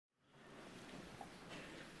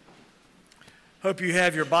Hope you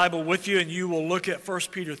have your Bible with you, and you will look at 1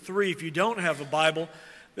 Peter 3. If you don't have a Bible,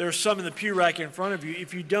 there's some in the pew rack in front of you.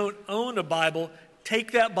 If you don't own a Bible,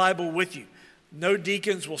 take that Bible with you. No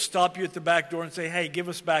deacons will stop you at the back door and say, hey, give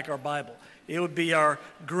us back our Bible. It would be our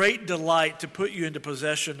great delight to put you into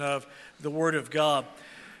possession of the Word of God.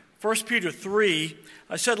 1 Peter 3,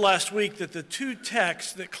 I said last week that the two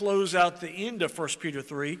texts that close out the end of 1 Peter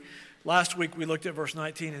 3, last week we looked at verse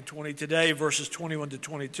 19 and 20. Today, verses 21 to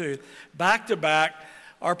 22, back to back,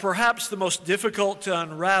 are perhaps the most difficult to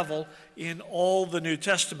unravel in all the New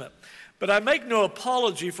Testament. But I make no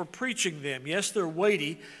apology for preaching them. Yes, they're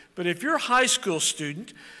weighty, but if your high school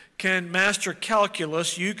student can master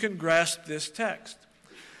calculus, you can grasp this text.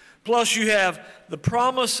 Plus, you have the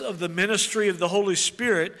promise of the ministry of the Holy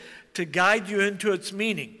Spirit to guide you into its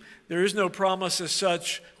meaning. There is no promise as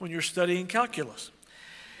such when you're studying calculus.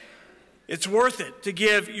 It's worth it to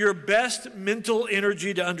give your best mental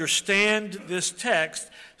energy to understand this text,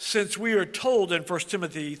 since we are told in 1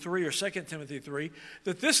 Timothy 3 or 2 Timothy 3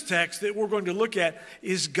 that this text that we're going to look at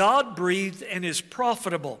is God-breathed and is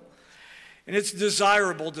profitable. And it's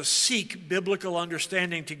desirable to seek biblical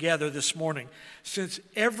understanding together this morning, since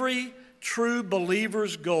every true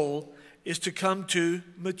believer's goal is to come to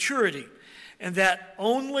maturity. And that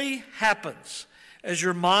only happens as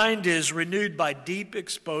your mind is renewed by deep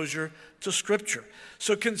exposure to Scripture.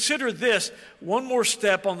 So consider this one more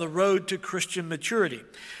step on the road to Christian maturity.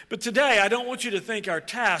 But today, I don't want you to think our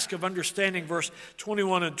task of understanding verse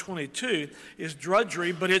 21 and 22 is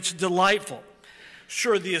drudgery, but it's delightful.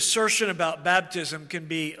 Sure, the assertion about baptism can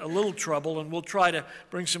be a little trouble, and we'll try to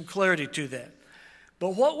bring some clarity to that.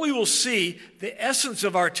 But what we will see, the essence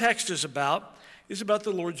of our text is about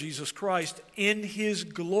the Lord Jesus Christ in His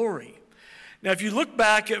glory. Now, if you look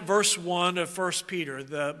back at verse 1 of 1 Peter,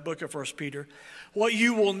 the book of 1 Peter, what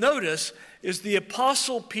you will notice is the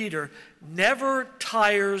Apostle Peter never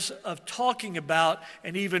tires of talking about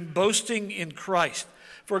and even boasting in Christ.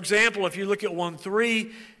 For example, if you look at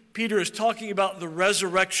 1:3, Peter is talking about the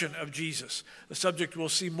resurrection of Jesus, a subject we'll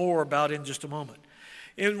see more about in just a moment.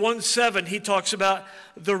 In 1:7, he talks about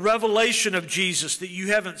the revelation of Jesus, that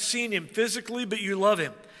you haven't seen him physically, but you love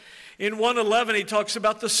him. In 1:11, he talks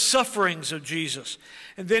about the sufferings of Jesus.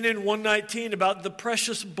 And then in 1:19, about the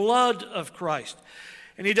precious blood of Christ.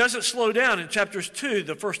 And he doesn't slow down. In chapters 2,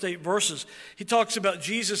 the first 8 verses, he talks about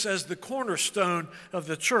Jesus as the cornerstone of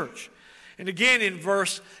the church. And again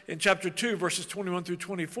in chapter 2, verses 21 through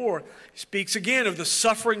 24, he speaks again of the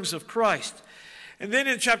sufferings of Christ. And then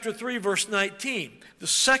in chapter 3, verse 19, the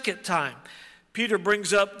second time, Peter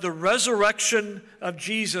brings up the resurrection of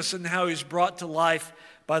Jesus and how he's brought to life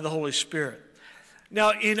by the Holy Spirit.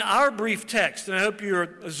 Now, in our brief text, and I hope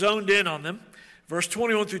you're zoned in on them, verse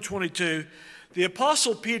 21 through 22, the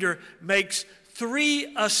Apostle Peter makes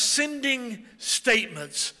 3 ascending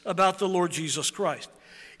statements about the Lord Jesus Christ,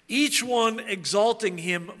 each one exalting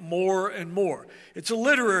him more and more. It's a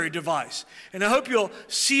literary device, and I hope you'll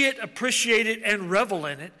see it, appreciate it, and revel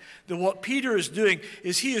in it, that what Peter is doing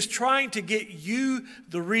is he is trying to get you,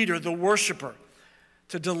 the reader, the worshiper,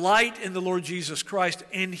 to delight in the Lord Jesus Christ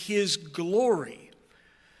and His glory.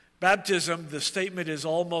 Baptism, the statement is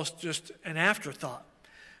almost just an afterthought,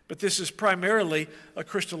 but this is primarily a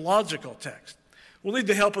Christological text. We'll need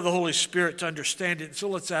the help of the Holy Spirit to understand it, so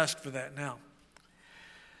let's ask for that now.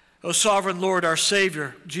 O sovereign Lord, our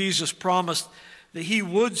Savior, Jesus promised that He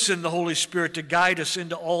would send the Holy Spirit to guide us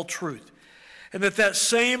into all truth, and that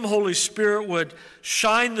same Holy Spirit would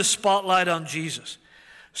shine the spotlight on Jesus.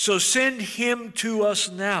 So send Him to us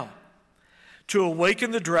now to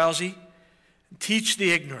awaken the drowsy and teach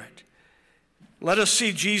the ignorant. Let us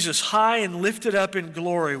see Jesus high and lifted up in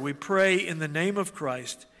glory. We pray in the name of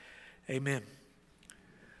Christ. Amen.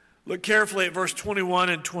 Look carefully at verse 21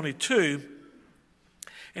 and 22.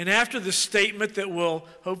 And after the statement that will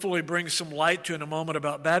hopefully bring some light to in a moment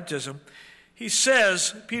about baptism, he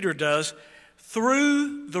says, Peter does,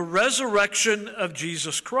 through the resurrection of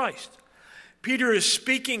Jesus Christ. Peter is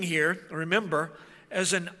speaking here, remember,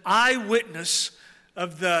 as an eyewitness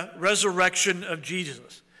of the resurrection of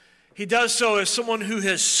Jesus. He does so as someone who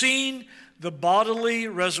has seen the bodily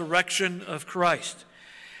resurrection of Christ.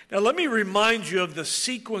 Now, let me remind you of the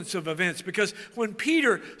sequence of events, because when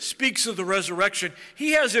Peter speaks of the resurrection,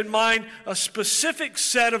 he has in mind a specific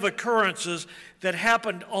set of occurrences that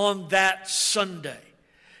happened on that Sunday.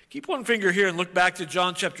 Keep one finger here and look back to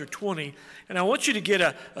John chapter 20, and I want you to get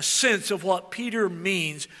a sense of what Peter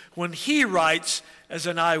means when he writes as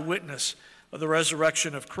an eyewitness of the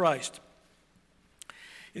resurrection of Christ.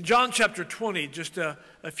 In John chapter 20, just a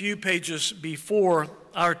few pages before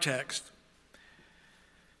our text,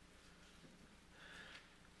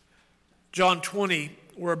 John 20,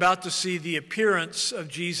 we're about to see the appearance of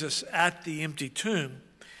Jesus at the empty tomb.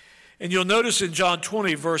 And you'll notice in John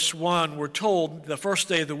 20, verse 1, we're told the first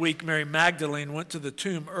day of the week, Mary Magdalene went to the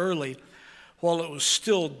tomb early while it was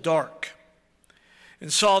still dark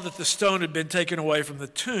and saw that the stone had been taken away from the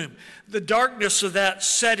tomb. The darkness of that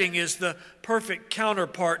setting is the perfect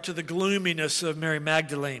counterpart to the gloominess of Mary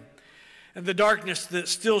Magdalene and the darkness that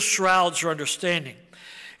still shrouds her understanding.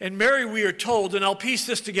 And Mary, we are told, and I'll piece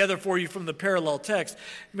this together for you from the parallel text,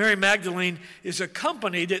 Mary Magdalene is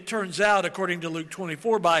accompanied, it turns out, according to Luke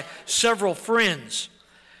 24, by several friends.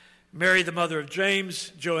 Mary, the mother of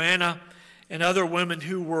James, Joanna, and other women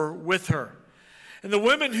who were with her. And the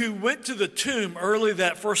women who went to the tomb early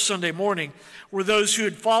that first Sunday morning were those who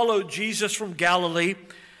had followed Jesus from Galilee.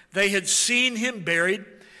 They had seen him buried,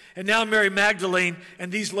 and now Mary Magdalene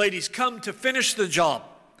and these ladies come to finish the job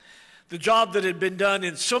that had been done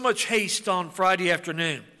in so much haste on Friday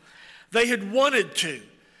afternoon. They had wanted to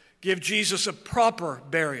give Jesus a proper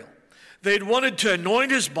burial. They had wanted to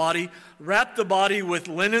anoint his body, wrap the body with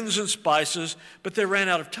linens and spices, but they ran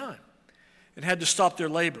out of time and had to stop their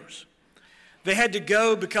labors. They had to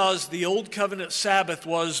go because the Old Covenant Sabbath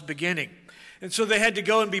was beginning. And so they had to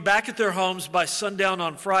go and be back at their homes by sundown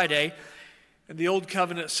on Friday, and the Old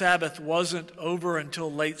Covenant Sabbath wasn't over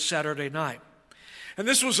until late Saturday night. And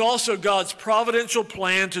this was also God's providential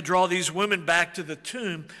plan to draw these women back to the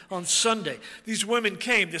tomb on Sunday. These women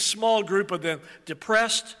came, this small group of them,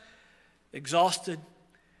 depressed, exhausted,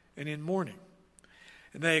 and in mourning.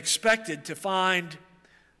 And they expected to find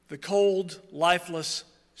the cold, lifeless,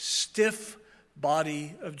 stiff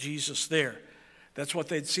body of Jesus there. That's what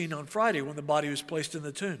they'd seen on Friday when the body was placed in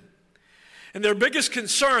the tomb. And their biggest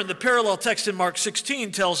concern, the parallel text in Mark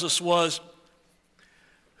 16 tells us, was,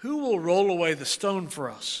 who will roll away the stone for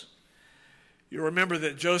us? You remember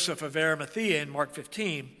that Joseph of Arimathea in Mark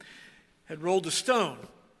 15 had rolled a stone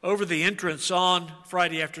over the entrance on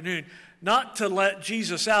Friday afternoon, not to let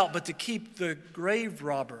Jesus out, but to keep the grave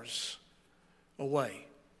robbers away,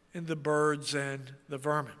 and the birds and the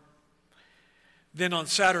vermin. Then on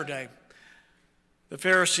Saturday, the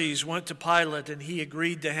Pharisees went to Pilate, and he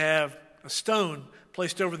agreed to have a stone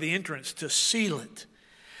placed over the entrance to seal it.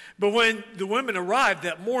 But when the women arrived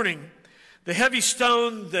that morning, the heavy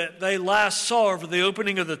stone that they last saw over the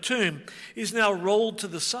opening of the tomb is now rolled to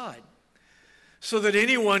the side so that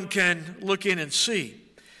anyone can look in and see.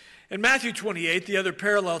 In Matthew 28, the other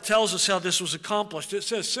parallel tells us how this was accomplished. It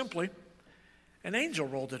says simply, an angel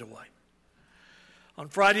rolled it away. On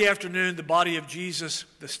Friday afternoon, the body of Jesus,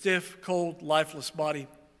 the stiff, cold, lifeless body,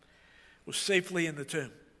 was safely in the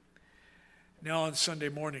tomb. Now on Sunday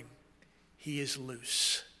morning, he is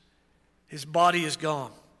loose. His body is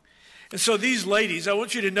gone. And so these ladies, I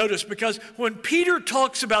want you to notice, because when Peter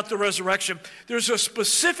talks about the resurrection, there's a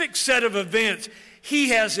specific set of events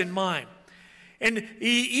he has in mind. And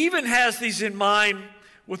he even has these in mind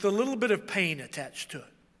with a little bit of pain attached to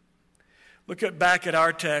it. Look back at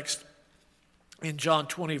our text in John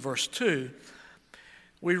 20, verse 2.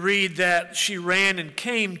 We read that she ran and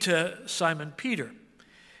came to Simon Peter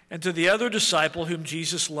and to the other disciple whom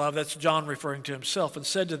Jesus loved, that's John referring to himself, and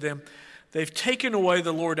said to them, they've taken away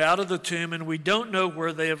the Lord out of the tomb, and we don't know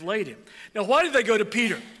where they have laid him. Now, why did they go to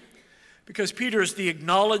Peter? Because Peter is the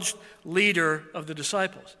acknowledged leader of the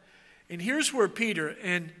disciples. And here's where Peter,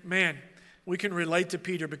 and man, we can relate to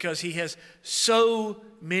Peter because he has so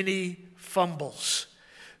many fumbles,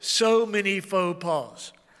 so many faux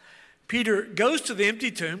pas. Peter goes to the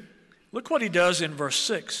empty tomb. Look what he does in verse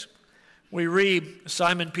 6. We read,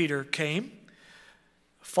 Simon Peter came,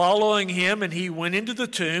 following him, and he went into the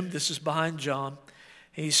tomb. This is behind John.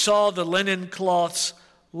 He saw the linen cloths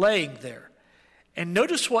laying there. And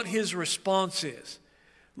notice what his response is.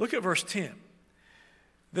 Look at verse 10.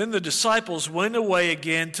 Then the disciples went away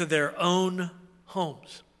again to their own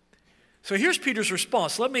homes. So here's Peter's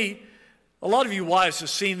response. A lot of you wives have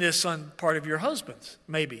seen this on part of your husbands,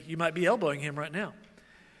 maybe. You might be elbowing him right now.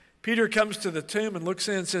 Peter comes to the tomb and looks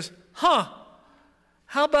in and says, how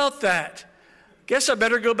about that? Guess I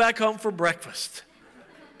better go back home for breakfast.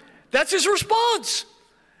 That's his response,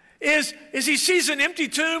 is he sees an empty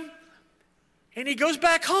tomb and he goes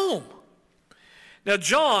back home. Now,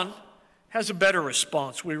 John has a better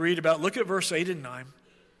response. We read about, look at verse 8 and 9.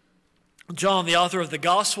 John, the author of the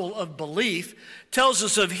Gospel of Belief, tells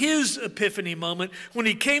us of his epiphany moment when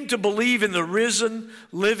he came to believe in the risen,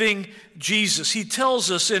 living Jesus. He tells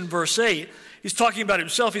us in verse 8, he's talking about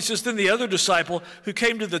himself. He says, then the other disciple who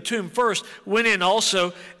came to the tomb first went in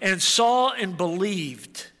also and saw and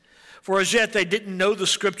believed. For as yet they didn't know the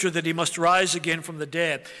scripture that he must rise again from the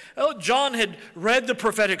dead. Oh, John had read the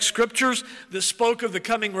prophetic scriptures that spoke of the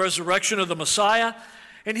coming resurrection of the Messiah,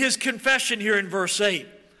 and his confession here in verse 8,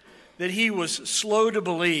 that he was slow to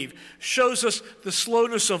believe, shows us the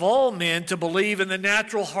slowness of all men to believe and the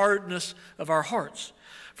natural hardness of our hearts.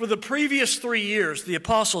 For the previous 3 years, the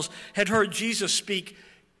apostles had heard Jesus speak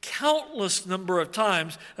countless number of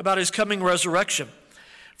times about his coming resurrection.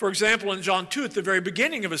 For example, in John 2, at the very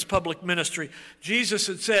beginning of his public ministry, Jesus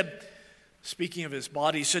had said, speaking of his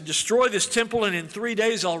body, he said, "Destroy this temple and in 3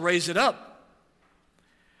 days I'll raise it up."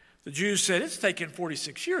 The Jews said, "It's taken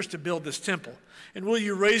 46 years to build this temple, and will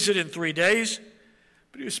you raise it in 3 days?"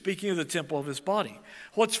 But he was speaking of the temple of his body.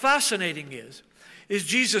 What's fascinating is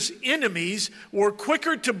Jesus' enemies were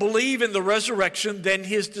quicker to believe in the resurrection than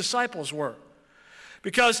his disciples were.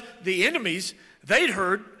 Because the enemies, they'd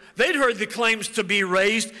heard the claims to be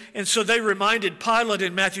raised, and so they reminded Pilate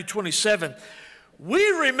in Matthew 27, "We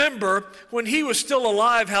remember when he was still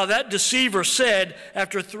alive how that deceiver said,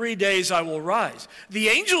 'After 3 days I will rise.'" The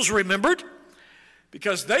angels remembered,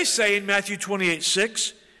 because they say in Matthew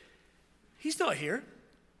 28:6, "He's not here.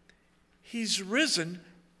 He's risen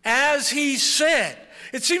as he said."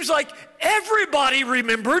 It seems like everybody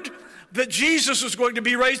remembered that Jesus was going to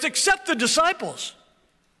be raised except the disciples.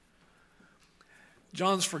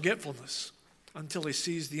 John's forgetfulness until he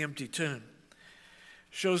sees the empty tomb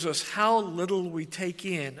shows us how little we take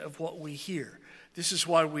in of what we hear. This is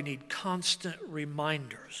why we need constant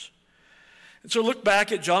reminders. And so look back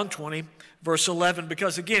at John 20, verse 11,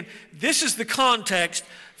 because again, this is the context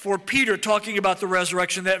for Peter talking about the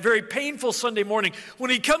resurrection, that very painful Sunday morning when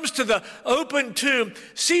he comes to the open tomb,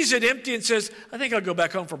 sees it empty and says, "I think I'll go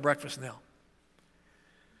back home for breakfast now."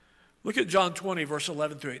 Look at John 20, verse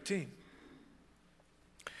 11 through 18.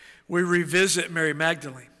 We revisit Mary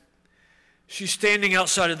Magdalene. She's standing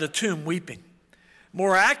outside of the tomb weeping.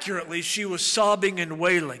 More accurately, she was sobbing and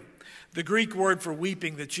wailing. The Greek word for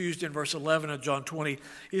weeping that's used in verse 11 of John 20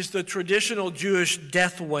 is the traditional Jewish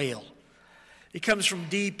death wail. It comes from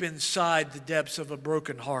deep inside the depths of a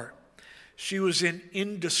broken heart. She was in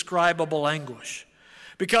indescribable anguish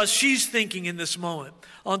because she's thinking in this moment,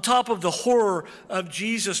 on top of the horror of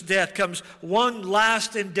Jesus' death comes one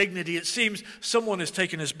last indignity. It seems someone has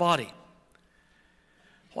taken his body.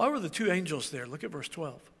 Why were the two angels there? Look at verse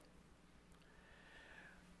 12.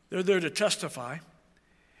 They're there to testify.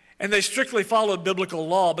 And they strictly follow biblical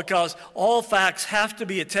law because all facts have to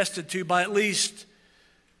be attested to by at least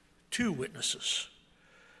 2 witnesses.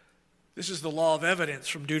 This is the law of evidence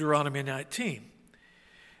from Deuteronomy 19.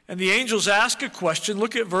 And the angels ask a question.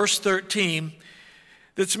 Look at verse 13.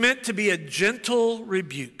 That's meant to be a gentle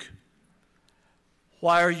rebuke.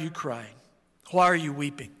 Why are you crying? Why are you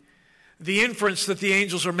weeping? The inference that the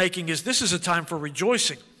angels are making is this is a time for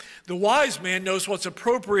rejoicing. The wise man knows what's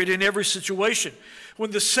appropriate in every situation.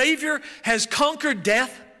 When the Savior has conquered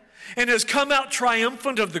death and has come out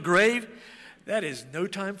triumphant of the grave, that is no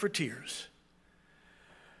time for tears.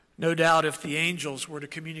 No doubt if the angels were to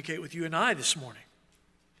communicate with you and I this morning,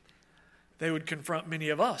 they would confront many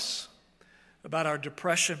of us about our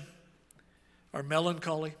depression, our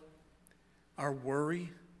melancholy, our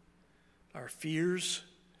worry, our fears,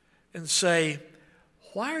 and say,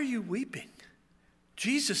 "Why are you weeping?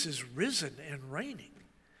 Jesus is risen and reigning."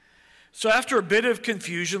 So after a bit of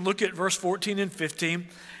confusion, look at verse 14 and 15.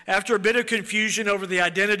 After a bit of confusion over the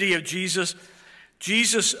identity of Jesus,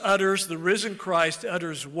 the risen Christ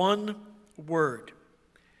utters one word,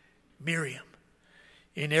 Miriam,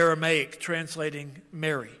 in Aramaic, translating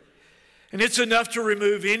Mary. And it's enough to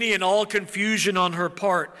remove any and all confusion on her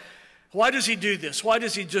part. Why does he do this? Why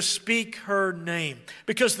does he just speak her name?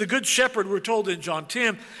 Because the good shepherd, we're told in John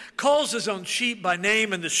 10, calls his own sheep by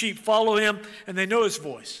name, and the sheep follow him, and they know his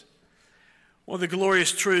voice. One of the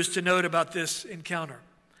glorious truths to note about this encounter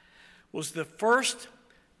was the first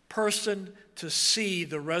person to see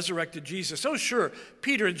the resurrected Jesus. Oh, sure,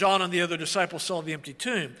 Peter and John and the other disciples saw the empty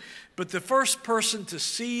tomb, but the first person to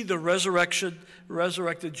see the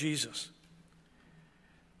resurrected Jesus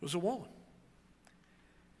was a woman.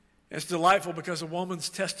 It's delightful because a woman's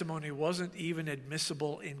testimony wasn't even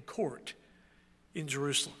admissible in court in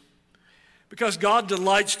Jerusalem. Because God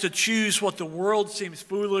delights to choose what the world seems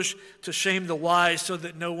foolish to shame the wise so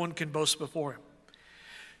that no one can boast before him.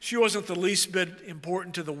 She wasn't the least bit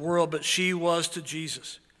important to the world, but she was to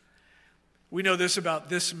Jesus. We know this about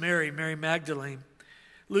this Mary Magdalene.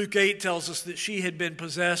 Luke 8 tells us that she had been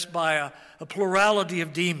possessed by a plurality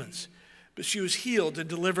of demons, but she was healed and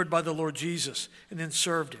delivered by the Lord Jesus and then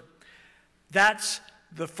served him. That's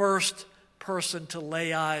the first person to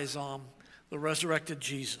lay eyes on the resurrected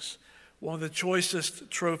Jesus one of the choicest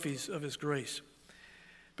trophies of his grace.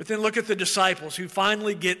 But then look at the disciples who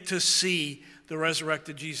finally get to see the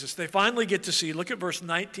resurrected Jesus. They finally get to see, look at verse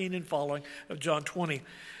 19 and following of John 20.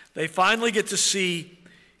 They finally get to see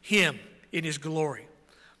him in his glory.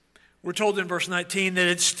 We're told in verse 19 that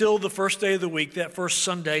it's still the first day of the week, that first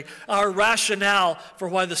Sunday. Our rationale for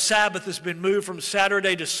why the Sabbath has been moved from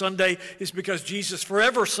Saturday to Sunday is because Jesus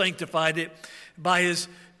forever sanctified it by his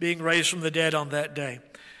being raised from the dead on that day.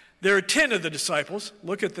 There are 10 of the disciples.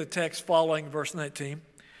 Look at the text following verse 19.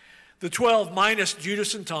 The 12 minus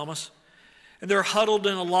Judas and Thomas. And they're huddled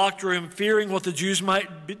in a locked room, fearing what the Jews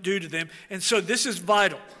might do to them. And so this is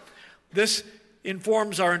vital. This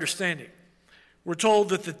informs our understanding. We're told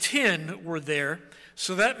that the 10 were there,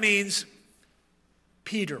 so that means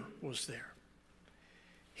Peter was there.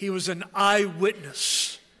 He was an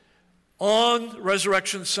eyewitness on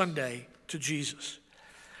Resurrection Sunday to Jesus.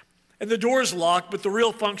 And the door is locked, but the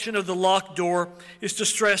real function of the locked door is to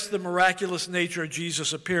stress the miraculous nature of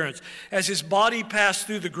Jesus' appearance. As his body passed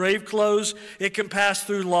through the grave clothes, it can pass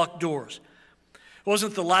through locked doors. It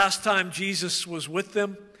wasn't the last time Jesus was with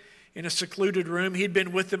them in a secluded room. He'd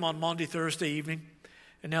been with them on Maundy Thursday evening,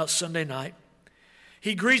 and now it's Sunday night.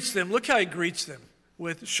 He greets them. Look how he greets them,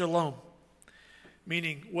 with shalom,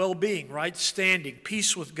 meaning well-being, right standing,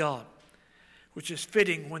 peace with God, which is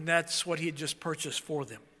fitting when that's what he had just purchased for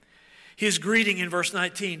them. His greeting in verse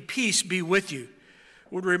 19, peace be with you,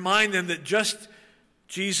 would remind them that just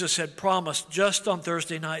Jesus had promised just on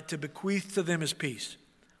Thursday night to bequeath to them his peace.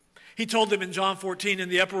 He told them in John 14 in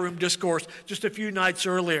the upper room discourse just a few nights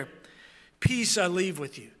earlier, peace I leave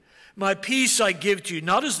with you. My peace I give to you.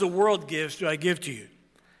 Not as the world gives do I give to you.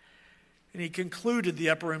 And he concluded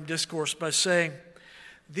the upper room discourse by saying,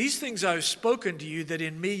 these things I have spoken to you that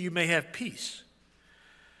in me you may have peace.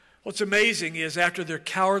 What's amazing is after their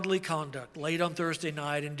cowardly conduct late on Thursday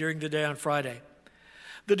night and during the day on Friday,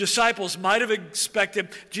 the disciples might have expected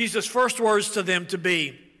Jesus' first words to them to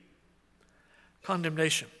be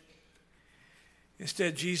condemnation.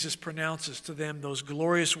 Instead, Jesus pronounces to them those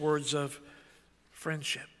glorious words of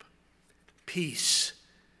friendship, peace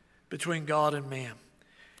between God and man.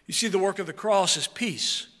 You see, the work of the cross is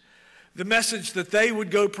peace. The message that they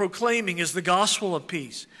would go proclaiming is the gospel of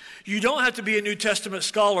peace. You don't have to be a New Testament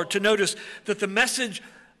scholar to notice that the message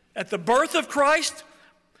at the birth of Christ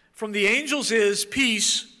from the angels is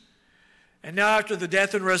peace. And now after the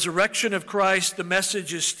death and resurrection of Christ, the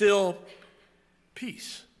message is still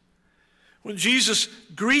peace. When Jesus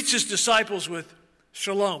greets his disciples with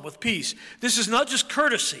shalom, with peace, this is not just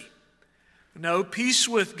courtesy. No, peace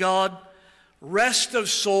with God, rest of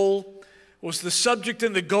soul, was the subject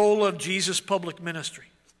and the goal of Jesus' public ministry.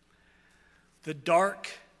 The dark,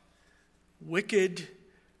 wicked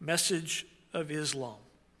message of Islam,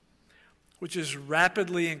 which is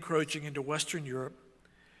rapidly encroaching into Western Europe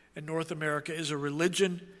and North America, is a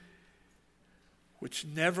religion which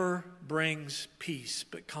never brings peace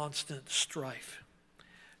but constant strife.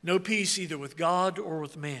 No peace either with God or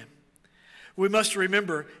with man. We must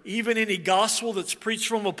remember, even any gospel that's preached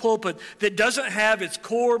from a pulpit that doesn't have its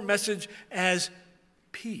core message as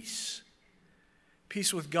peace,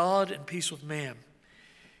 peace with God and peace with man,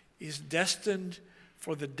 is destined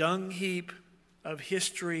for the dung heap of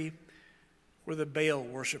history where the Baal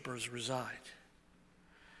worshipers reside.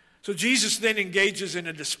 So Jesus then engages in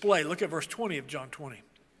a display. Look at verse 20 of John 20.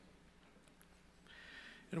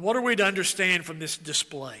 And what are we to understand from this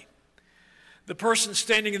display? The person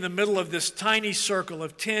standing in the middle of this tiny circle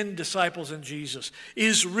of 10 disciples and Jesus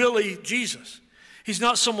is really Jesus. He's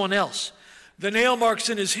not someone else. The nail marks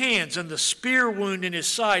in his hands and the spear wound in his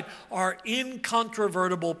side are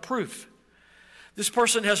incontrovertible proof. This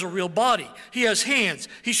person has a real body. He has hands.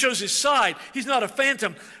 He shows his side. He's not a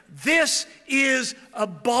phantom. This is a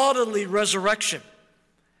bodily resurrection.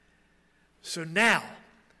 So now,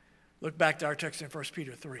 look back to our text in 1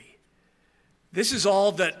 Peter 3. This is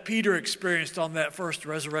all that Peter experienced on that first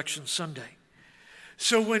resurrection Sunday.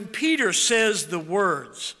 So when Peter says the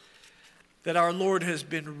words that our Lord has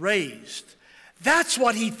been raised, that's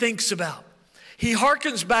what he thinks about. He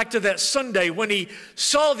harkens back to that Sunday when he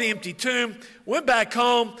saw the empty tomb, went back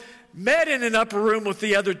home, met in an upper room with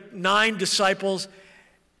the other 9 disciples,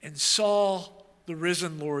 and saw the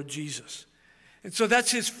risen Lord Jesus. And so that's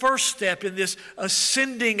his first step in this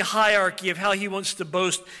ascending hierarchy of how he wants to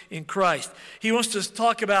boast in Christ. He wants to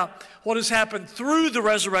talk about what has happened through the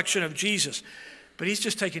resurrection of Jesus. But he's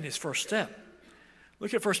just taking his first step.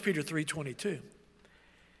 Look at 1 Peter 3:22.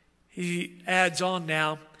 He adds on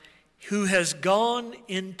now, who has gone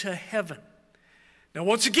into heaven. Now,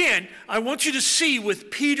 once again, I want you to see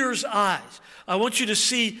with Peter's eyes. I want you to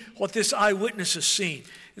see what this eyewitness has seen.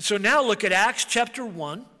 And so now look at Acts chapter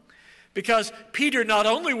 1, because Peter not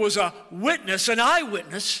only was a witness, an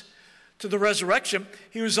eyewitness to the resurrection,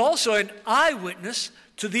 he was also an eyewitness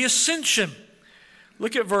to the ascension.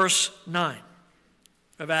 Look at verse 9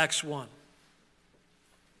 of Acts 1.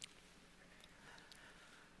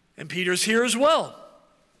 And Peter's here as well.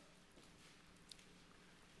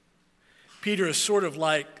 Peter is sort of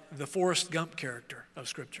like the Forrest Gump character of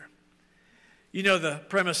Scripture. You know the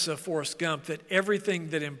premise of Forrest Gump, that everything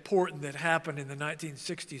that important that happened in the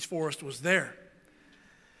 1960s, Forrest was there.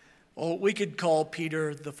 Well, we could call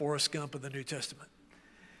Peter the Forrest Gump of the New Testament.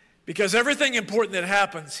 Because everything important that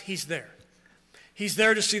happens, he's there. He's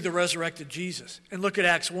there to see the resurrected Jesus. And look at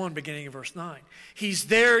Acts 1, beginning of verse 9. He's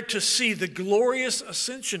there to see the glorious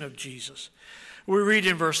ascension of Jesus. We read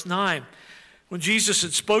in verse 9, when Jesus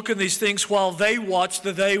had spoken these things while they watched,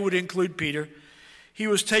 the they would include Peter, he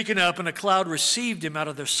was taken up, and a cloud received him out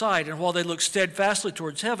of their sight. And while they looked steadfastly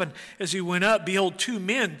towards heaven as he went up, behold, two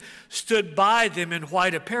men stood by them in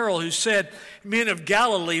white apparel, who said, Men of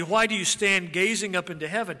Galilee, why do you stand gazing up into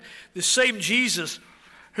heaven? The same Jesus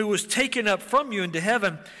who was taken up from you into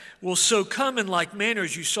heaven will so come in like manner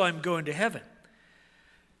as you saw him go into heaven.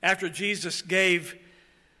 After Jesus gave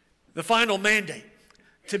the final mandate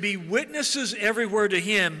to be witnesses everywhere to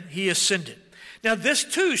him, he ascended. Now, this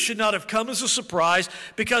too should not have come as a surprise,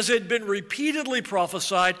 because it had been repeatedly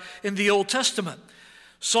prophesied in the Old Testament.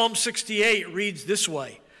 Psalm 68 reads this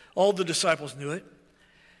way. All the disciples knew it.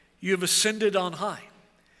 You have ascended on high.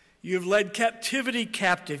 You have led captivity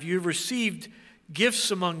captive. You have received gifts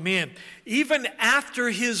among men. Even after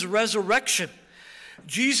his resurrection,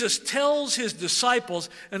 Jesus tells his disciples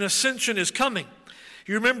an ascension is coming.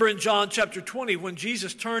 You remember in John chapter 20 when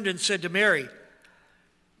Jesus turned and said to Mary,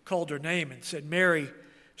 called her name and said, Mary,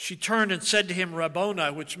 she turned and said to him,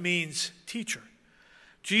 Rabboni, which means teacher.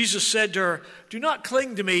 Jesus said to her, do not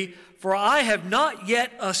cling to me, for I have not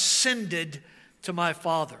yet ascended to my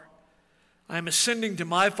Father. I am ascending to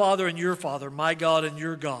my Father and your Father, my God and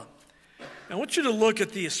your God. I want you to look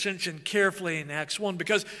at the ascension carefully in Acts 1,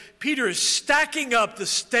 because Peter is stacking up the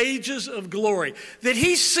stages of glory that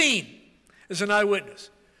he's seen as an eyewitness.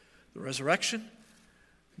 The resurrection,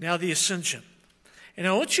 now the ascension. And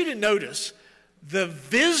I want you to notice the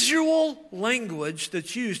visual language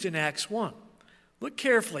that's used in Acts 1. Look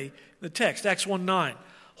carefully in the text, Acts 1:9.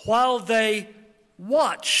 While they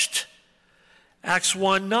watched, Acts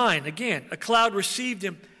 1:9, again, a cloud received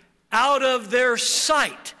him out of their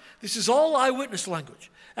sight. This is all eyewitness language.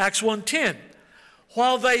 Acts 1:10,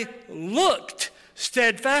 while they looked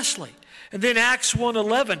steadfastly. And then Acts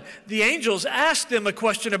 1:11, the angels asked them a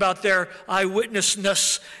question about their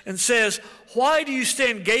eyewitnessness and says, why do you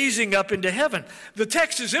stand gazing up into heaven? The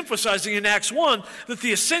text is emphasizing in Acts 1 that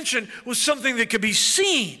the ascension was something that could be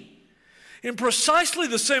seen. In precisely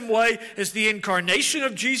the same way as the incarnation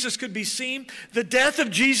of Jesus could be seen, the death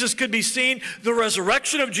of Jesus could be seen, the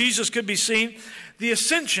resurrection of Jesus could be seen, the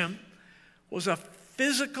ascension was a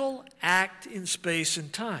physical act in space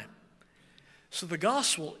and time. So the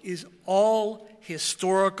gospel is all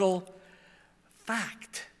historical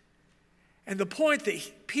fact. And the point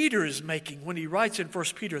that Peter is making when he writes in 1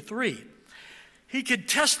 Peter 3, he could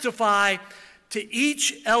testify to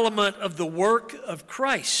each element of the work of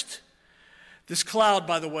Christ. This cloud,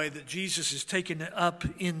 by the way, that Jesus is taken up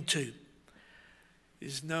into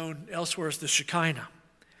is known elsewhere as the Shekinah.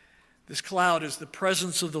 This cloud is the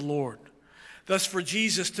presence of the Lord. Thus, for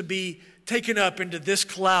Jesus to be taken up into this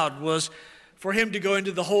cloud was for him to go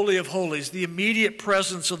into the Holy of Holies, the immediate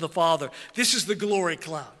presence of the Father. This is the glory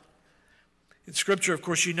cloud. In Scripture, of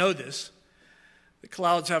course, you know this. The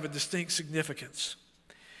clouds have a distinct significance.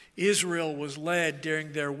 Israel was led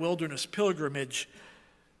during their wilderness pilgrimage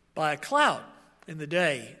by a cloud in the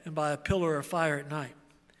day and by a pillar of fire at night.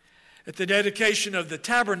 At the dedication of the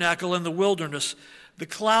tabernacle in the wilderness, the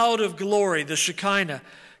cloud of glory, the Shekinah,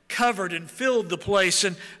 covered and filled the place,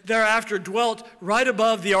 and thereafter dwelt right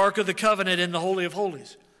above the Ark of the Covenant in the Holy of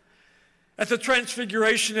Holies. At the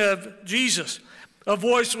transfiguration of Jesus, a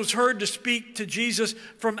voice was heard to speak to Jesus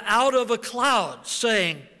from out of a cloud,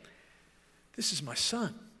 saying, "This is my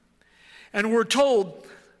Son." And we're told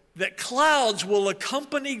that clouds will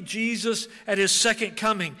accompany Jesus at his second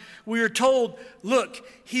coming. We are told, look,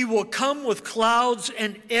 he will come with clouds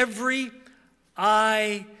and every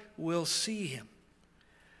eye will see him.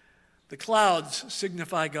 The clouds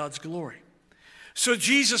signify God's glory. So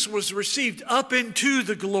Jesus was received up into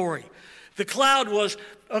the glory. The cloud was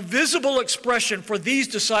a visible expression for these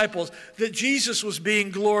disciples that Jesus was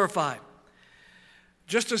being glorified.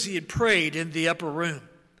 just as he had prayed in the upper room.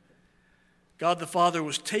 God the Father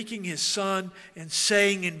was taking his Son and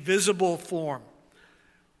saying in visible form,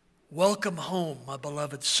 "Welcome home, my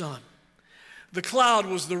beloved Son." The cloud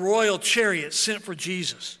was the royal chariot sent for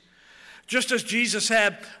Jesus. Just as Jesus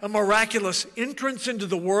had a miraculous entrance into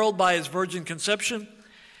the world by his virgin conception,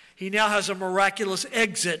 he now has a miraculous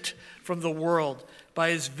exit from the world by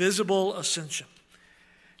his visible ascension.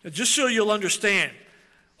 Now, just so you'll understand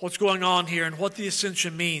what's going on here and what the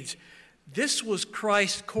ascension means, this was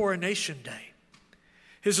Christ's coronation day.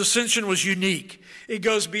 His ascension was unique. It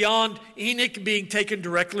goes beyond Enoch being taken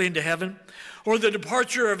directly into heaven or the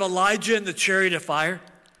departure of Elijah in the chariot of fire.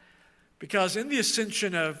 Because in the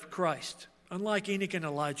ascension of Christ, unlike Enoch and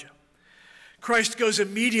Elijah, Christ goes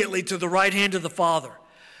immediately to the right hand of the Father,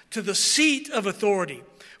 to the seat of authority,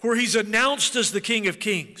 where he's announced as the King of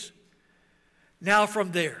Kings. Now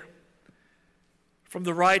from there, from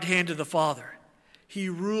the right hand of the Father, he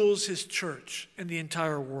rules his church and the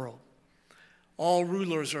entire world. All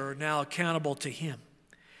rulers are now accountable to him.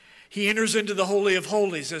 He enters into the Holy of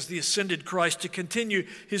Holies as the ascended Christ to continue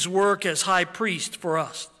his work as high priest for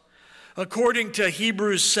us. According to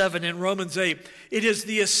Hebrews 7 and Romans 8, it is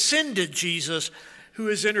the ascended Jesus who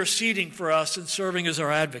is interceding for us and serving as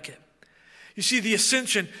our advocate. You see, the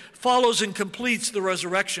ascension follows and completes the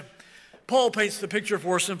resurrection. Paul paints the picture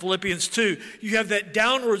for us in Philippians 2. You have that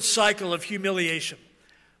downward cycle of humiliation,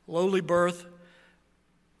 lowly birth,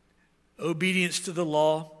 obedience to the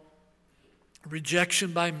law,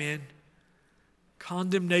 rejection by men,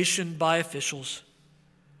 condemnation by officials,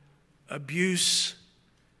 abuse,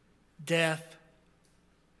 death,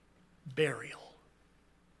 burial.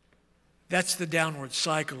 That's the downward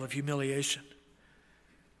cycle of humiliation.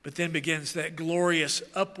 But then begins that glorious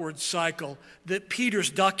upward cycle that Peter's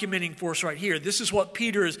documenting for us right here. This is what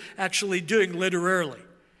Peter is actually doing literally.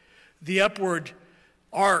 The upward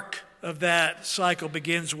arc of that cycle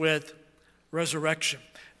begins with resurrection,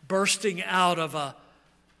 bursting out of a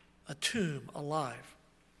tomb alive.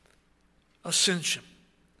 Ascension,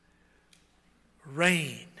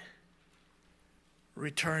 reign,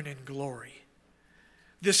 return in glory.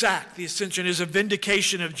 This act, the ascension, is a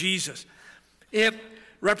vindication of Jesus. It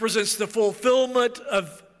represents the fulfillment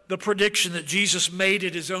of the prediction that Jesus made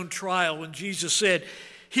at his own trial when Jesus said,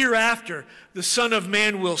 "Hereafter the Son of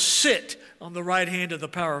Man will sit on the right hand of the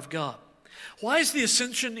power of God." Why is the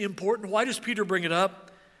ascension important? Why does Peter bring it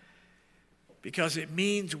up? Because it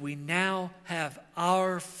means we now have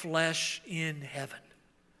our flesh in heaven.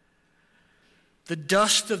 The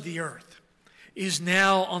dust of the earth is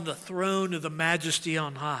now on the throne of the majesty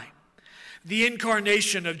on high. The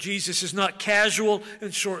incarnation of Jesus is not casual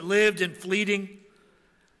and short-lived and fleeting.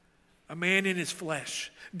 A man in his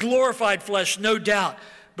flesh, glorified flesh, no doubt,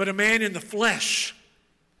 but a man in the flesh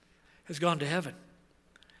has gone to heaven.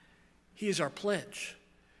 He is our pledge.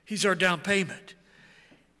 He's our down payment.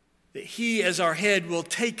 That he, as our head, will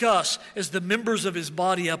take us as the members of his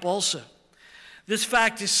body up also. This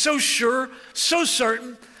fact is so sure, so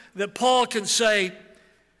certain, that Paul can say,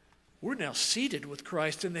 we're now seated with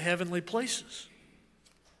Christ in the heavenly places.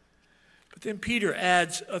 But then Peter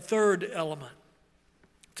adds a third element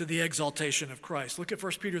to the exaltation of Christ. Look at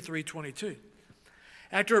 1 Peter 3:22.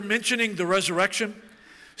 After mentioning the resurrection,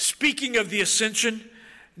 speaking of the ascension,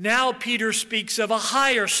 now Peter speaks of a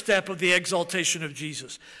higher step of the exaltation of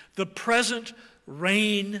Jesus, the present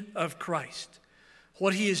reign of Christ,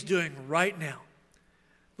 what he is doing right now.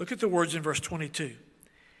 Look at the words in verse 22.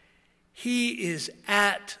 He is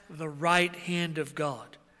at the right hand of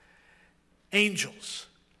God. Angels,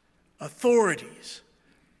 authorities,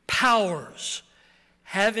 powers,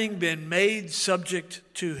 having been made subject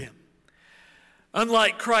to him.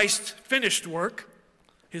 Unlike Christ's finished work,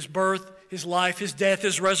 his birth, his life, his death,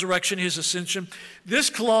 his resurrection, his ascension, this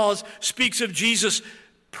clause speaks of Jesus'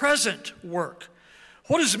 present work.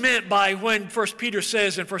 What is meant by when 1 Peter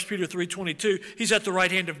says in 1 Peter 3:22, he's at the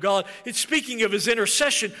right hand of God? It's speaking of his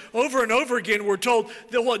intercession. Over and over again, we're told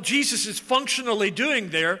that what Jesus is functionally doing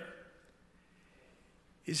there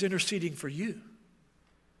is interceding for you,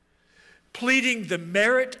 pleading the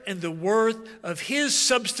merit and the worth of his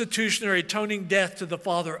substitutionary atoning death to the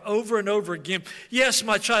Father over and over again. Yes,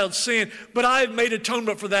 my child sinned, but I've made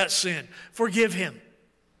atonement for that sin. Forgive him.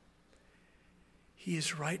 He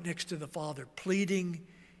is right next to the Father, pleading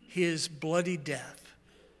his bloody death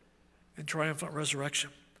and triumphant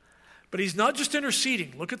resurrection. But he's not just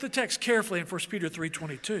interceding. Look at the text carefully in 1 Peter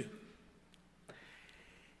 3:22.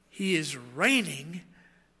 He is reigning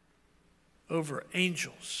over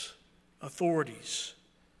angels, authorities,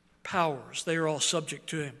 powers. They are all subject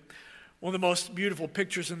to him. One of the most beautiful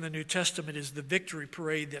pictures in the New Testament is the victory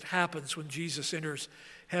parade that happens when Jesus enters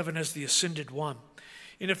heaven as the ascended one.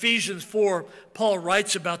 In Ephesians 4, Paul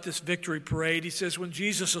writes about this victory parade. He says, when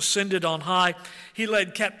Jesus ascended on high, he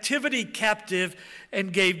led captivity captive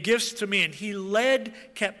and gave gifts to men. He led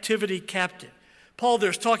captivity captive. Paul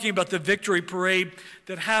there's talking about the victory parade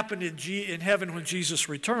that happened in heaven when Jesus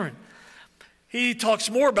returned. He talks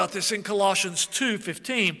more about this in Colossians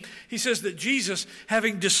 2:15. He says that Jesus,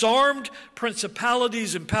 having disarmed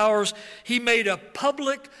principalities and powers, he made a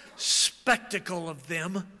public spectacle of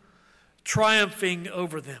them, triumphing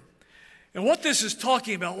over them. And what this is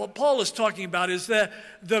talking about, what Paul is talking about, is that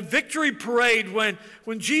the victory parade when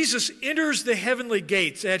Jesus enters the heavenly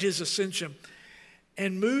gates at his ascension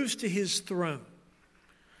and moves to his throne.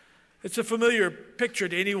 It's a familiar picture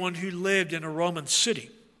to anyone who lived in a Roman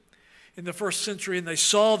city in the first century, and they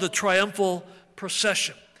saw the triumphal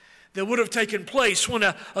procession that would have taken place when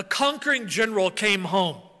a conquering general came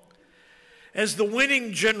home. As the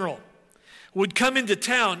winning general would come into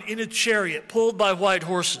town in a chariot pulled by white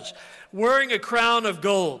horses, wearing a crown of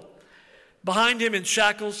gold. Behind him in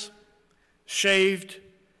shackles, shaved,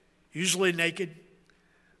 usually naked,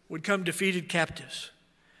 would come defeated captives.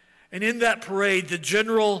 And in that parade, the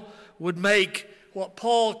general would make what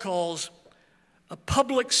Paul calls a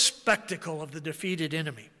public spectacle of the defeated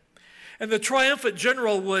enemy. And the triumphant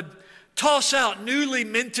general would toss out newly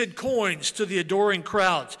minted coins to the adoring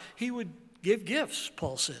crowds. He would give gifts,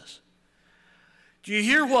 Paul says. Do you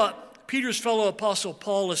hear what Peter's fellow apostle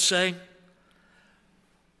Paul is saying?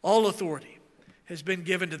 All authority has been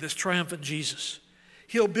given to this triumphant Jesus.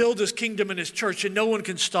 He'll build his kingdom and his church, and no one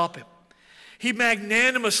can stop him. He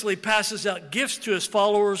magnanimously passes out gifts to his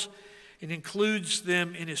followers and includes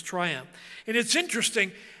them in his triumph. And it's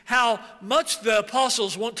interesting how much the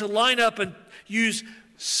apostles want to line up and use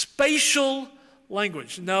spatial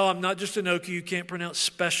language. No, I'm not just an Okie, you can't pronounce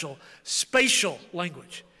special. Spatial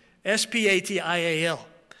language. S-P-A-T-I-A-L.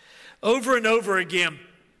 Over and over again,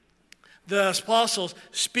 the apostles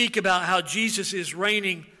speak about how Jesus is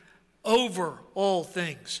reigning over all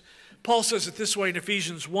things. Paul says it this way in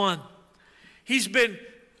Ephesians 1. He's been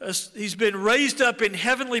raised up in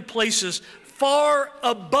heavenly places far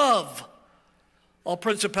above all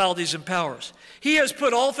principalities and powers. He has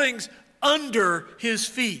put all things under his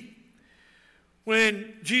feet.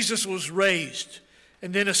 When Jesus was raised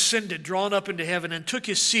and then ascended, drawn up into heaven and took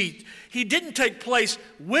his seat, he didn't take place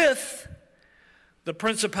with the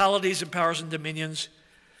principalities and powers and dominions.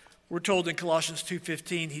 We're told in Colossians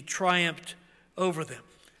 2:15, he triumphed over them.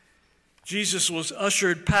 Jesus was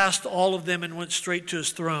ushered past all of them and went straight to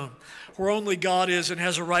his throne, where only God is and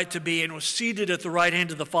has a right to be, and was seated at the right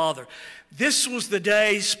hand of the Father. This was the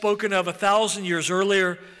day spoken of 1,000 years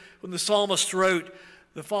earlier when the psalmist wrote,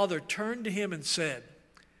 the Father turned to him and said,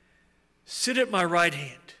 "Sit at my right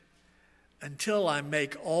hand until I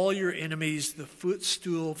make all your enemies the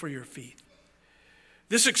footstool for your feet."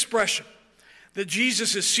 This expression, that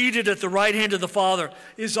Jesus is seated at the right hand of the Father,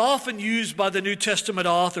 is often used by the New Testament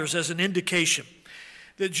authors as an indication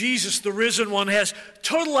that Jesus, the risen one, has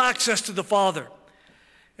total access to the Father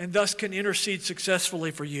and thus can intercede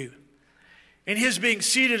successfully for you. And his being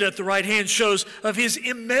seated at the right hand shows of his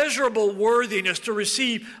immeasurable worthiness to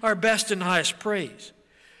receive our best and highest praise.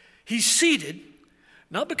 He's seated,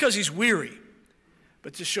 not because he's weary,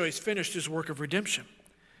 but to show he's finished his work of redemption.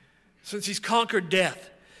 Since he's conquered death,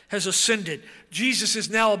 has ascended, Jesus is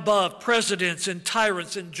now above presidents and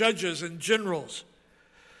tyrants and judges and generals.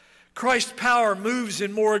 Christ's power moves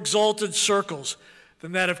in more exalted circles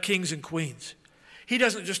than that of kings and queens. He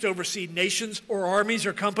doesn't just oversee nations or armies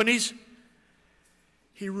or companies.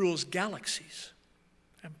 He rules galaxies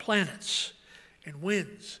and planets and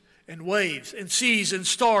winds and waves and seas and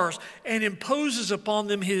stars and imposes upon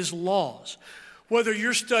them his laws. Whether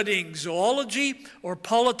you're studying zoology or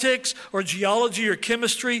politics or geology or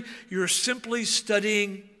chemistry, you're simply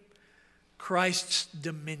studying Christ's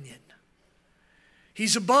dominion.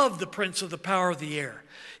 He's above the prince of the power of the air.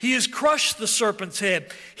 He has crushed the serpent's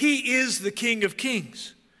head. He is the King of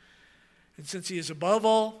kings. And since he is above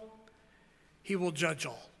all, he will judge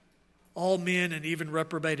all men and even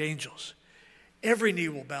reprobate angels. Every knee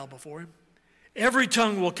will bow before him. Every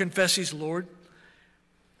tongue will confess he's Lord.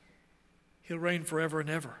 He'll reign forever and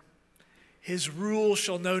ever. His rule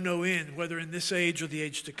shall know no end, whether in this age or the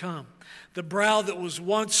age to come. The brow that was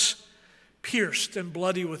once pierced and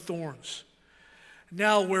bloody with thorns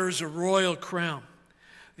now wears a royal crown.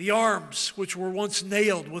 The arms, which were once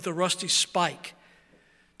nailed with a rusty spike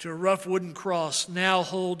to a rough wooden cross, now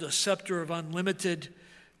hold a scepter of unlimited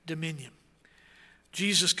dominion.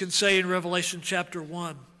 Jesus can say in Revelation chapter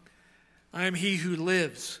 1, "I am he who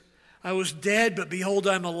lives. I was dead, but behold,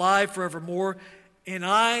 I am alive forevermore, and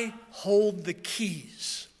I hold the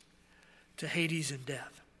keys to Hades and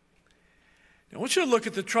death. Now, I want you to look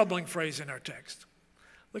at the troubling phrase in our text.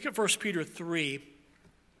 Look at 1 Peter 3,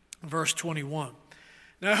 verse 21.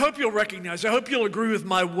 Now, I hope you'll recognize, I hope you'll agree with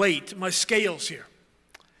my weight, my scales here.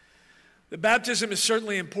 The baptism is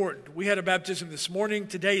certainly important. We had a baptism this morning.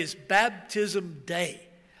 Today is baptism day.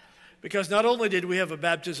 Because not only did we have a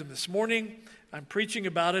baptism this morning, I'm preaching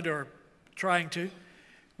about it or trying to,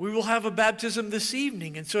 we will have a baptism this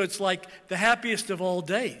evening. And so it's like the happiest of all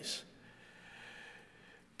days.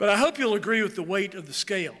 But I hope you'll agree with the weight of the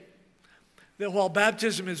scale. That while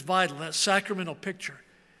baptism is vital, that sacramental picture,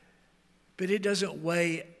 but it doesn't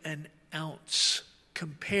weigh an ounce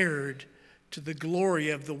compared to the glory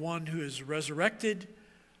of the one who is resurrected,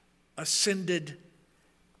 ascended,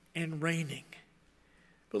 and reigning.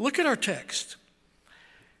 But look at our text.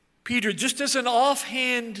 Peter, just as an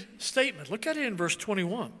offhand statement, look at it in verse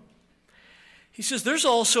 21. He says, there's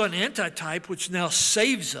also an antitype which now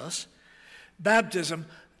saves us, baptism,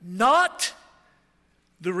 not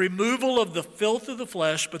the removal of the filth of the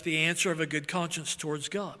flesh, but the answer of a good conscience towards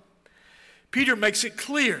God. Peter makes it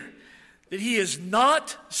clear that he is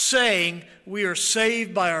not saying we are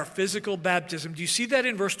saved by our physical baptism. Do you see that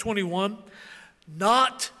in verse 21?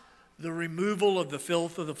 Not the removal of the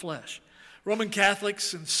filth of the flesh. Roman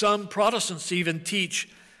Catholics and some Protestants even teach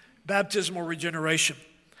baptismal regeneration,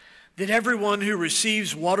 that everyone who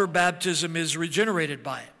receives water baptism is regenerated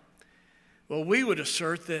by it. Well, we would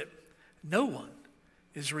assert that no one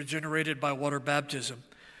is regenerated by water baptism,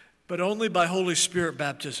 but only by Holy Spirit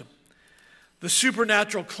baptism. The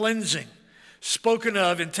supernatural cleansing spoken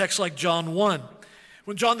of in texts like John 1.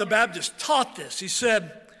 When John the Baptist taught this, he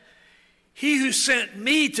said, he who sent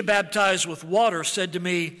me to baptize with water said to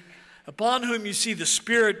me, upon whom you see the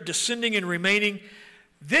Spirit descending and remaining,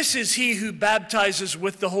 this is he who baptizes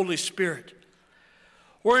with the Holy Spirit.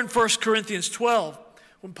 Or in 1 Corinthians 12,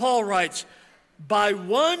 when Paul writes, by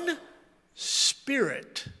one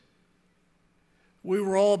Spirit we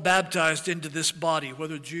were all baptized into this body,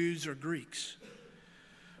 whether Jews or Greeks.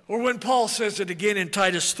 Or when Paul says it again in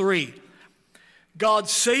Titus 3, God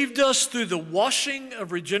saved us through the washing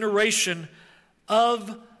of regeneration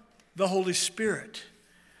of the Holy Spirit.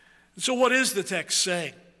 So what is the text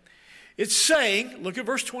saying? It's saying, look at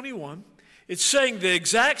verse 21, it's saying the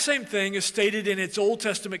exact same thing as stated in its Old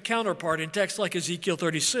Testament counterpart in texts like Ezekiel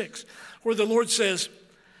 36, where the Lord says,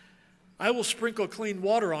 I will sprinkle clean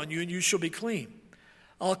water on you and you shall be clean.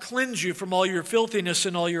 I'll cleanse you from all your filthiness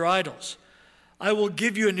and all your idols. I will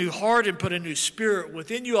give you a new heart and put a new spirit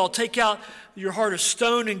within you. I'll take out your heart of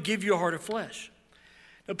stone and give you a heart of flesh.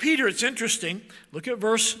 Now, Peter, it's interesting. Look at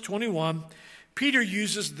verse 21. Peter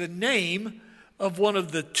uses the name of one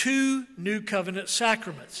of the two new covenant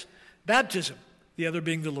sacraments, baptism, the other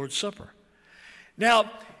being the Lord's Supper.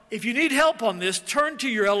 Now, if you need help on this, turn to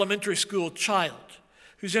your elementary school child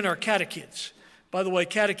who's in our catechids. By the way,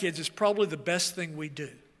 catechids is probably the best thing we do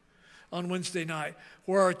on Wednesday night,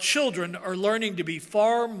 where our children are learning to be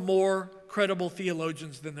far more credible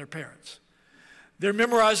theologians than their parents. They're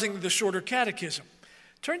memorizing the shorter catechism.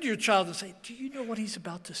 Turn to your child and say, do you know what he's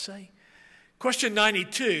about to say? Question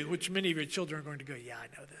 92, which many of your children are going to go, yeah,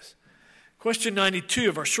 I know this. Question 92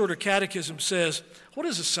 of our shorter catechism says, what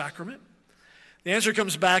is a sacrament? The answer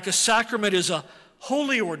comes back, a sacrament is a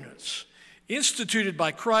holy ordinance instituted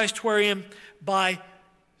by Christ, wherein by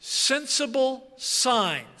sensible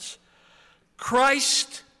signs,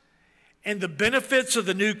 Christ and the benefits of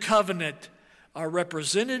the new covenant are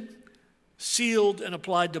represented, sealed, and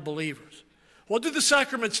applied to believers. What do the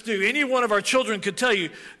sacraments do? Any one of our children could tell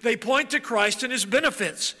you. They point to Christ and his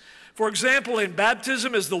benefits. For example, in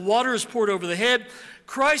baptism, as the water is poured over the head,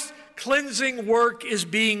 Christ's cleansing work is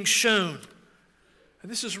being shown.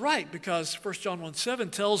 And this is right because 1 John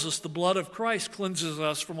 1:7 tells us the blood of Christ cleanses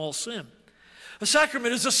us from all sin. A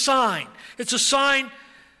sacrament is a sign. It's a sign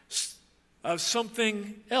of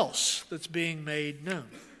something else that's being made known.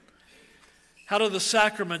 How do the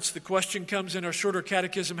sacraments, the question comes in our shorter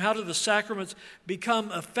catechism, how do the sacraments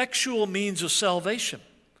become effectual means of salvation?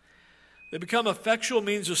 They become effectual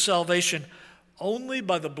means of salvation only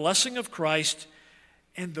by the blessing of Christ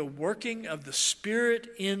and the working of the Spirit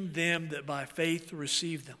in them that by faith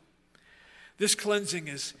receive them. This cleansing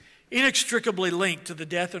is inextricably linked to the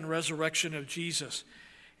death and resurrection of Jesus.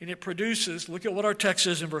 And it produces, look at what our text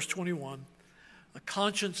says in verse 21, a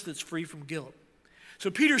conscience that's free from guilt. So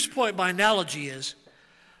Peter's point by analogy is,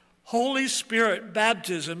 Holy Spirit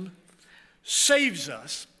baptism saves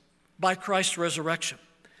us by Christ's resurrection.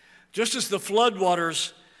 Just as the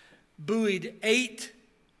floodwaters buoyed 8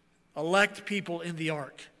 elect people in the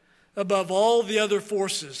ark, above all the other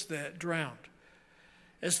forces that drowned.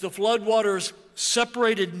 As the floodwaters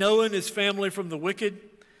separated Noah and his family from the wicked,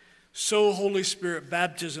 so Holy Spirit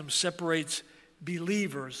baptism separates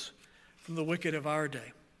believers from the wicked of our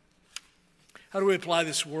day. How do we apply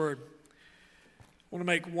this word? I want to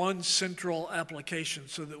make one central application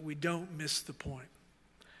so that we don't miss the point.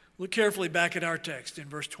 Look carefully back at our text in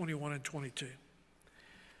verse 21 and 22.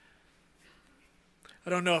 I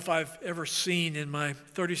don't know if I've ever seen in my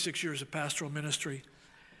 36 years of pastoral ministry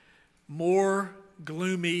more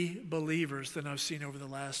gloomy believers than I've seen over the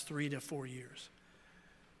last 3 to 4 years.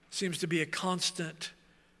 Seems to be a constant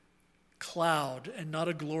cloud, and not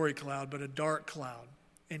a glory cloud, but a dark cloud,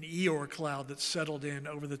 an Eeyore cloud that's settled in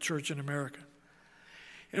over the church in America.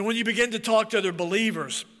 And when you begin to talk to other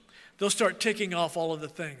believers, they'll start ticking off all of the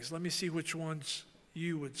things. Let me see which ones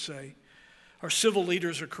you would say. Our civil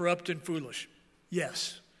leaders are corrupt and foolish.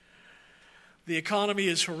 Yes. The economy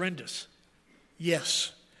is horrendous.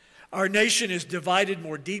 Yes. Our nation is divided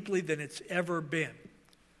more deeply than it's ever been.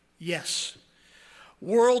 Yes.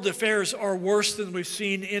 World affairs are worse than we've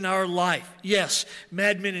seen in our life. Yes.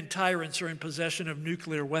 Madmen and tyrants are in possession of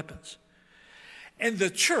nuclear weapons. And the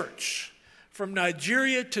church, from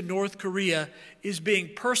Nigeria to North Korea, is being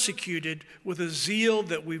persecuted with a zeal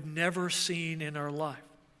that we've never seen in our life.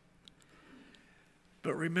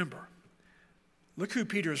 But remember, look who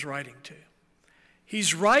Peter's writing to.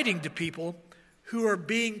 He's writing to people who are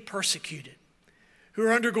being persecuted, who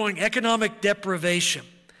are undergoing economic deprivation,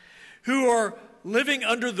 who are living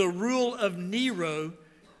under the rule of Nero,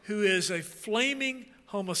 who is a flaming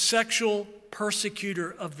homosexual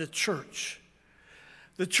persecutor of the church.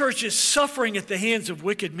 The church is suffering at the hands of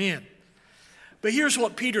wicked men. But here's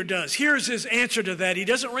what Peter does. Here's his answer to that. He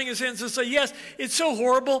doesn't wring his hands and say, yes, it's so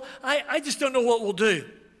horrible, I just don't know what we'll do.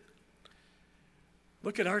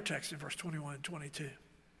 Look at our text in verse 21 and 22.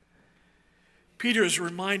 Peter is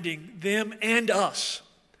reminding them and us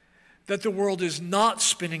that the world is not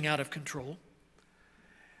spinning out of control,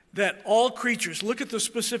 that all creatures, look at the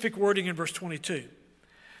specific wording in verse 22,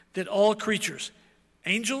 that all creatures,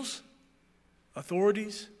 angels,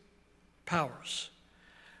 authorities, powers,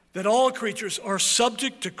 that all creatures are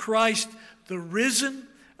subject to Christ, the risen,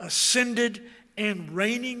 ascended, and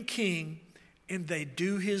reigning King, and they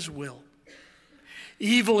do his will.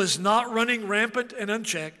 Evil is not running rampant and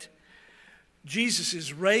unchecked. Jesus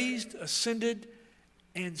is raised, ascended,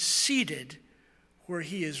 and seated where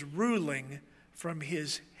he is ruling from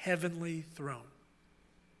his heavenly throne.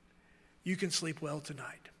 You can sleep well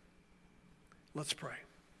tonight. Let's pray.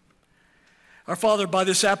 Our Father, by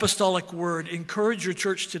this apostolic word, encourage your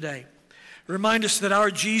church today. Remind us that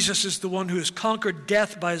our Jesus is the one who has conquered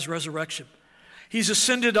death by his resurrection. He's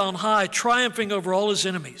ascended on high, triumphing over all his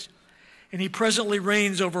enemies. And he presently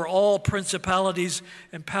reigns over all principalities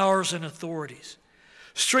and powers and authorities.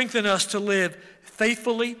 Strengthen us to live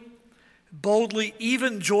faithfully, boldly,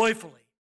 even joyfully